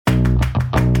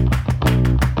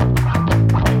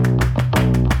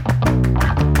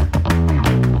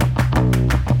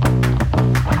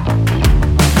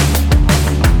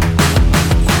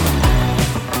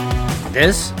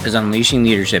This is Unleashing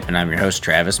Leadership, and I'm your host,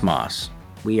 Travis Moss.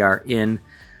 We are in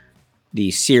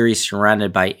the series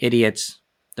Surrounded by Idiots,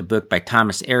 the book by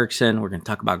Thomas Erickson. We're going to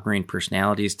talk about green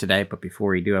personalities today, but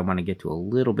before we do, I want to get to a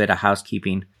little bit of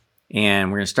housekeeping, and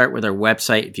we're going to start with our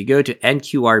website. If you go to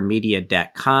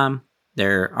nqrmedia.com,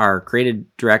 there, our creative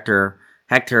director,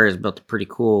 Hector, has built a pretty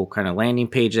cool kind of landing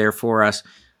page there for us.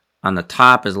 On the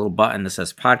top is a little button that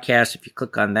says podcast. If you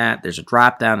click on that, there's a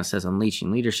drop down that says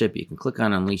Unleashing Leadership. You can click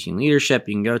on Unleashing Leadership.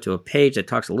 You can go to a page that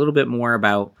talks a little bit more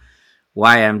about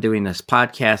why I'm doing this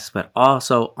podcast, but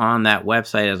also on that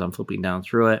website, as I'm flipping down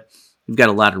through it, we've got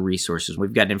a lot of resources.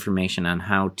 We've got information on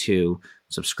how to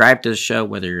subscribe to the show,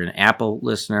 whether you're an Apple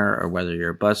listener or whether you're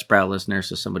a Buzzsprout listener.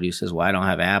 So somebody who says, well, I don't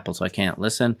have Apple, so I can't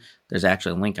listen. There's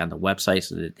actually a link on the website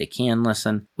so that they can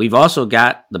listen. We've also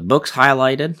got the books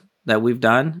highlighted that we've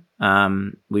done.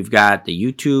 We've got the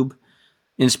YouTube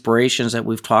inspirations that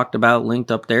we've talked about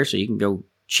linked up there, so you can go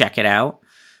check it out.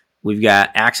 We've got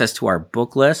access to our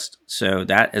book list, so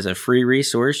that is a free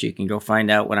resource. You can go find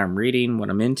out what I'm reading,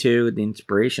 what I'm into, the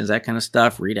inspirations, that kind of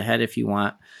stuff. Read ahead if you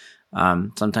want.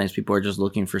 Sometimes people are just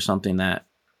looking for something that,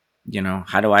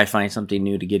 how do I find something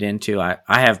new to get into? I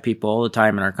have people all the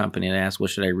time in our company that ask, what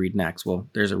should I read next? Well,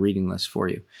 there's a reading list for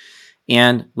you.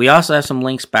 And we also have some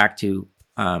links back to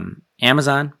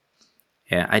Amazon.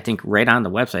 Yeah, I think right on the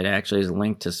website actually is a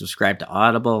link to subscribe to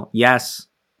Audible. Yes,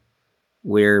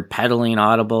 we're peddling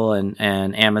Audible and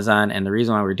Amazon, and the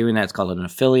reason why we're doing that is called an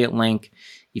affiliate link.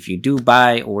 If you do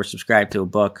buy or subscribe to a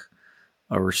book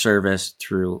or service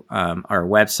through our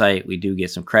website, we do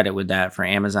get some credit with that for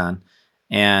Amazon.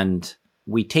 And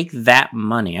we take that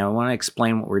money. I want to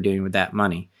explain what we're doing with that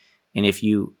money. And if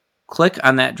you click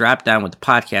on that drop down with the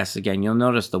podcast again, you'll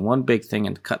notice the one big thing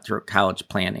in Cutthroat College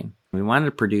planning. We wanted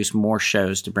to produce more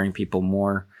shows to bring people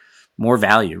more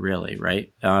value, really,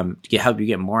 right? To help you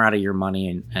get more out of your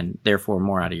money and therefore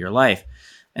more out of your life.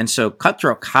 And so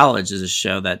Cutthroat College is a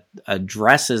show that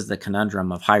addresses the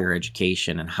conundrum of higher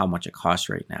education and how much it costs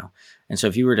right now. And so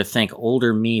if you were to think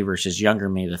older me versus younger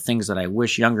me, the things that I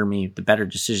wish younger me, the better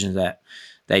decisions that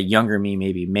younger me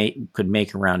maybe could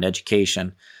make around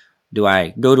education. Do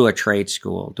I go to a trade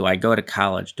school? Do I go to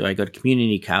college? Do I go to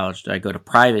community college? Do I go to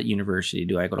private university?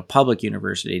 Do I go to public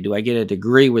university? Do I get a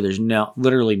degree where there's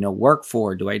literally no work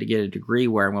for? Do I get a degree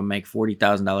where I'm going to make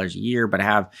 $40,000 a year but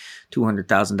have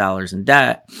 $200,000 in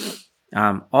debt?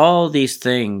 All these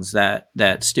things that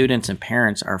students and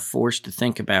parents are forced to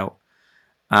think about.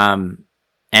 And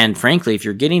frankly, if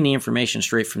you're getting the information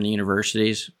straight from the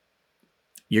universities,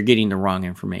 you're getting the wrong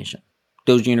information.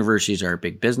 Those universities are a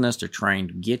big business. They're trying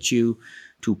to get you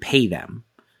to pay them.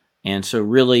 And so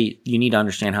really, you need to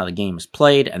understand how the game is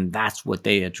played, and that's what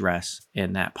they address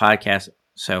in that podcast.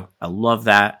 So I love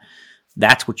that.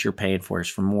 That's what you're paying for, is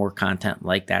for more content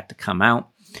like that to come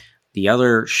out. The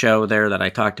other show there that I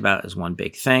talked about is One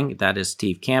Big Thing. That is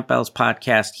Steve Campbell's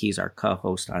podcast. He's our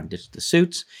co-host on Ditch the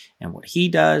Suits. And what he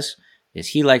does is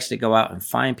he likes to go out and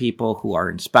find people who are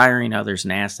inspiring others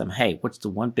and ask them, hey, what's the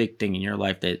one big thing in your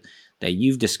life that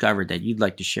you've discovered that you'd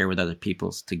like to share with other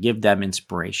people, to give them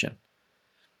inspiration.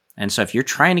 And so if you're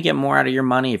trying to get more out of your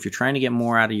money, if you're trying to get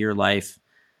more out of your life,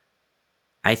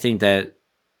 I think that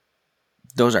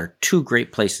those are two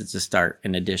great places to start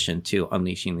in addition to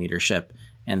Unleashing Leadership.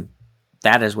 And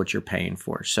that is what you're paying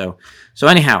for. So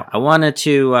anyhow, I wanted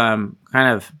to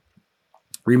kind of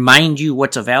remind you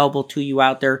what's available to you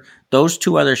out there. Those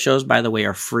two other shows, by the way,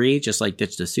 are free, just like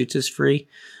Ditch the Suits is free.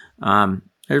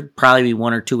 There'll probably be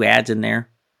one or two ads in there.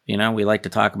 We like to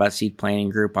talk about Seed Planning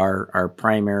Group, our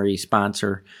primary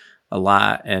sponsor, a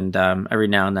lot. And every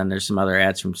now and then there's some other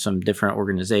ads from some different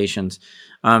organizations.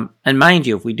 And mind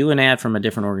you, if we do an ad from a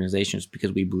different organization, it's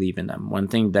because we believe in them. One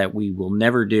thing that we will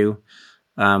never do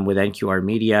with NQR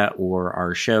Media or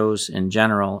our shows in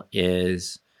general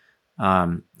is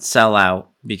sell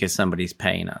out because somebody's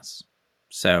paying us.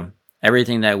 So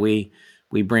everything that we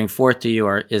bring forth to you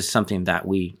is something that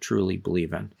we truly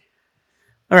believe in.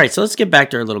 All right, so let's get back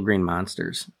to our little green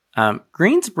monsters.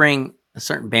 Greens bring a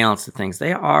certain balance to things.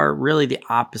 They are really the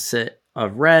opposite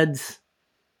of reds,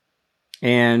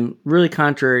 and really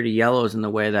contrary to yellows in the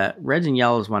way that reds and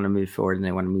yellows want to move forward, and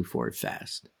they want to move forward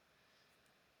fast.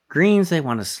 Greens, they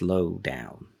want to slow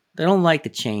down. They don't like to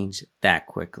change that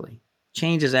quickly.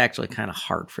 Change is actually kind of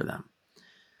hard for them.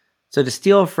 So to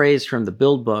steal a phrase from the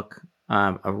Build book,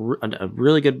 a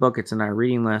really good book, it's in our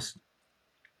reading list,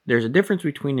 there's a difference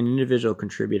between an individual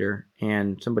contributor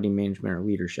and somebody in management or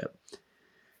leadership.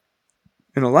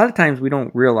 And a lot of times we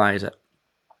don't realize it.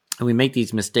 And we make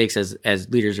these mistakes as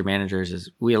leaders or managers, is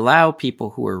we allow people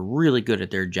who are really good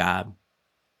at their job,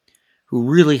 who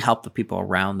really help the people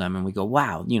around them. And we go,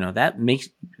 wow, that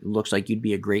looks like you'd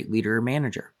be a great leader or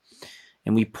manager.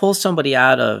 And we pull somebody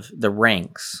out of the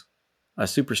ranks, a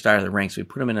superstar of the ranks. We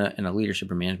put them in a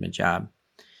leadership or management job.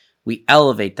 We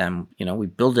elevate them. We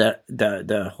build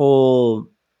the whole,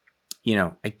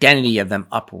 identity of them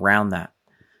up around that.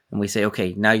 And we say,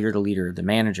 okay, now you're the leader or the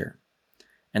manager.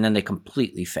 And then they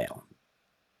completely fail.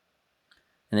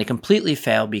 And they completely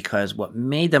fail because what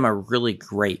made them a really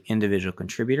great individual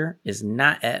contributor is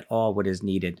not at all what is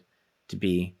needed to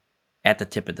be at the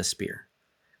tip of the spear.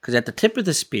 Because at the tip of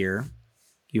the spear,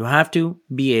 you have to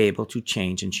be able to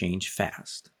change and change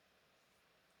fast.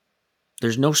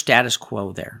 There's no status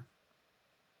quo there,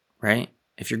 right?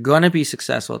 If you're going to be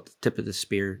successful at the tip of the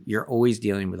spear, you're always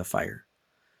dealing with a fire.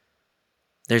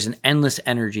 There's an endless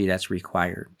energy that's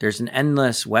required. There's an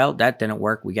endless, well, that didn't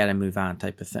work, we got to move on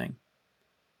type of thing.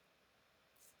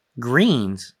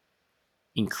 Greens,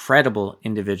 incredible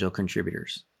individual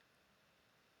contributors.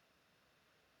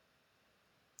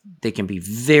 They can be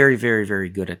very, very, very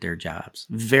good at their jobs.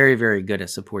 Very, very good at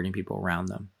supporting people around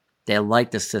them. They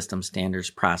like the system, standards,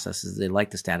 processes. They like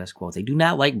the status quo. They do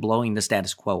not like blowing the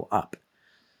status quo up.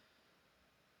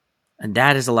 And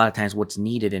that is a lot of times what's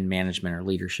needed in management or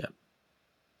leadership.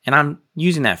 And I'm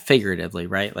using that figuratively,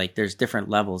 right? Like there's different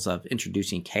levels of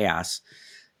introducing chaos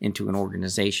into an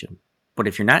organization. But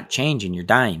if you're not changing, you're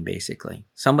dying, basically.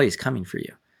 Somebody's coming for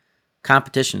you.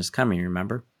 Competition is coming,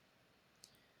 remember?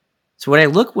 So what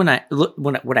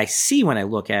I see when I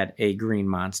look at a green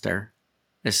monster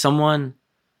is someone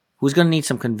who's going to need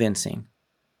some convincing.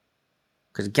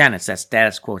 Because again, it's that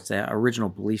status quo, it's that original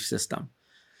belief system.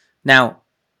 Now,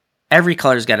 every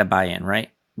color's got to buy in, right?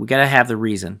 We got to have the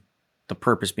reason, the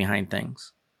purpose behind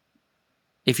things.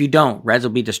 If you don't, reds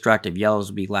will be destructive,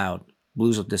 yellows will be loud,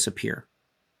 blues will disappear.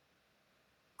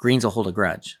 Greens will hold a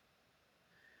grudge.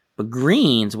 But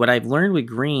greens, what I've learned with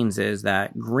greens is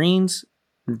that greens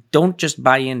don't just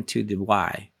buy into the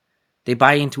why. They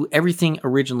buy into everything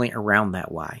originally around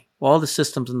that why. All the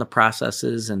systems and the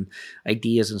processes and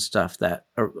ideas and stuff that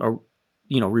are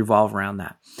revolve around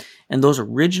that. And those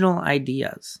original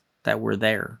ideas that were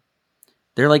there,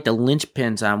 they're like the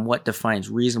linchpins on what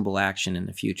defines reasonable action in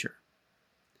the future.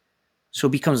 So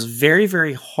it becomes very,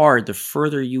 very hard the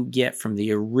further you get from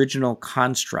the original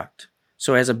construct.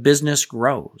 So as a business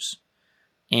grows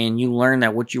and you learn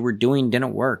that what you were doing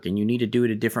didn't work and you need to do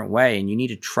it a different way and you need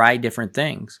to try different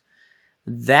things,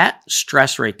 that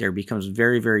stress right there becomes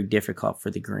very, very difficult for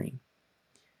the green.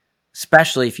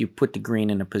 Especially if you put the green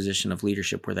in a position of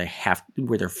leadership where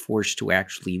they're forced to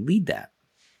actually lead that.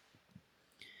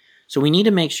 So we need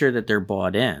to make sure that they're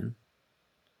bought in.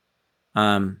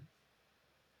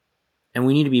 And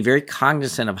we need to be very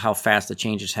cognizant of how fast the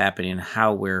change is happening and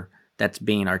how that's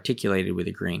being articulated with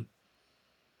the green.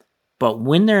 But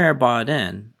when they're bought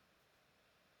in,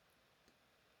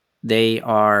 they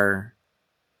are,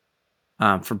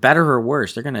 for better or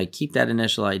worse, they're going to keep that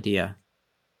initial idea.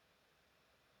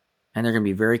 And they're going to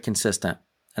be very consistent.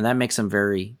 And that makes them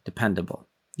very dependable.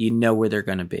 You know where they're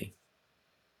going to be.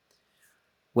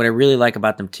 What I really like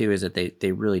about them too is that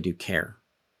they really do care.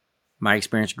 My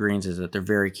experience with greens is that they're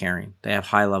very caring. They have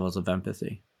high levels of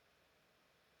empathy.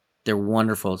 They're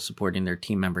wonderful at supporting their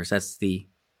team members. That's the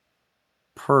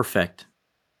perfect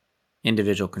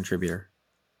individual contributor.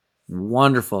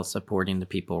 Wonderful at supporting the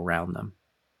people around them.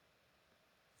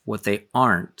 What they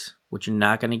aren't, what you're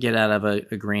not going to get out of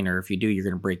a green, or if you do, you're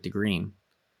going to break the green.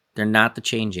 They're not the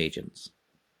change agents.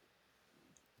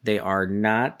 They are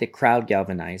not the crowd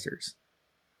galvanizers.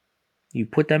 You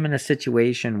put them in a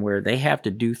situation where they have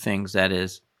to do things that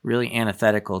is really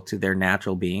antithetical to their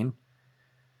natural being.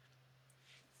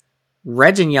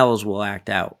 Reds and yellows will act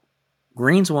out.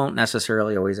 Greens won't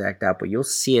necessarily always act out, but you'll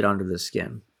see it under the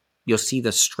skin. You'll see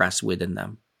the stress within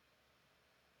them.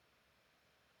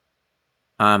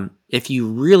 If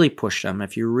you really push them,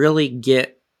 if you really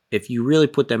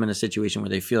put them in a situation where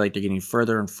they feel like they're getting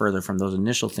further and further from those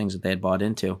initial things that they had bought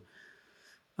into,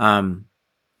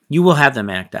 you will have them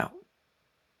act out.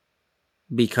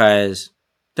 Because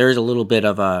there's a little bit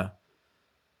of a,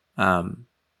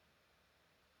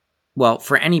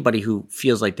 for anybody who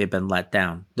feels like they've been let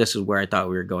down, this is where I thought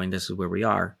we were going, this is where we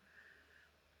are.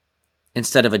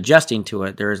 Instead of adjusting to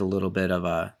it, there is a little bit of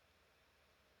a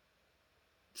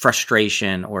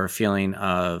frustration or a feeling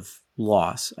of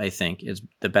loss, I think is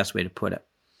the best way to put it.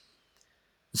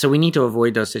 So we need to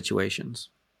avoid those situations.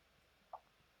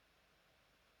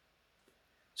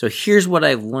 So here's what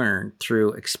I've learned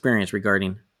through experience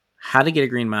regarding how to get a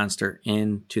green monster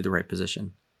into the right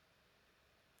position.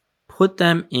 Put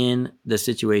them in the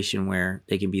situation where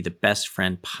they can be the best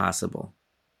friend possible.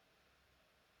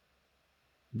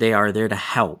 They are there to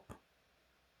help.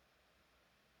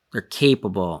 They're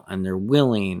capable and they're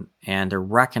willing and they're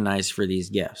recognized for these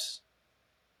gifts.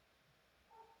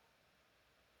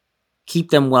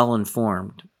 Keep them well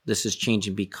informed. This is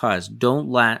changing because don't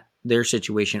let their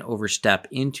situation overstep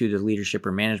into the leadership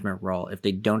or management role if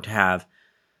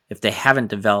they haven't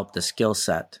developed the skill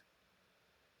set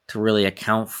to really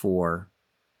account for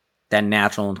that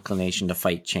natural inclination to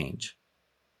fight change.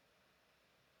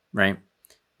 Right?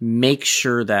 Make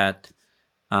sure that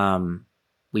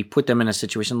we put them in a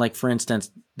situation like, for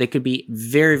instance, they could be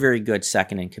very, very good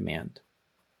second in command.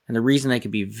 And the reason they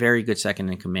could be very good second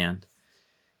in command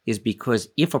is because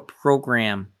if a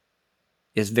program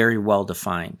is very well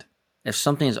defined, if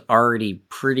something is already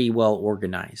pretty well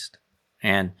organized,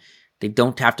 and they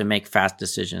don't have to make fast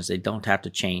decisions, they don't have to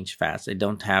change fast, they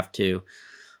don't have to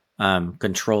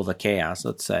control the chaos,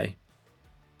 let's say,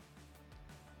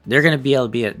 they're going to be able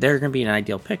to they're going to be an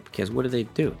ideal pick because what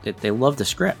do? They love the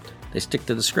script. They stick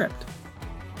to the script.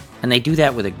 And they do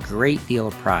that with a great deal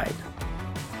of pride.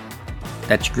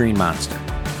 That's Green Monster.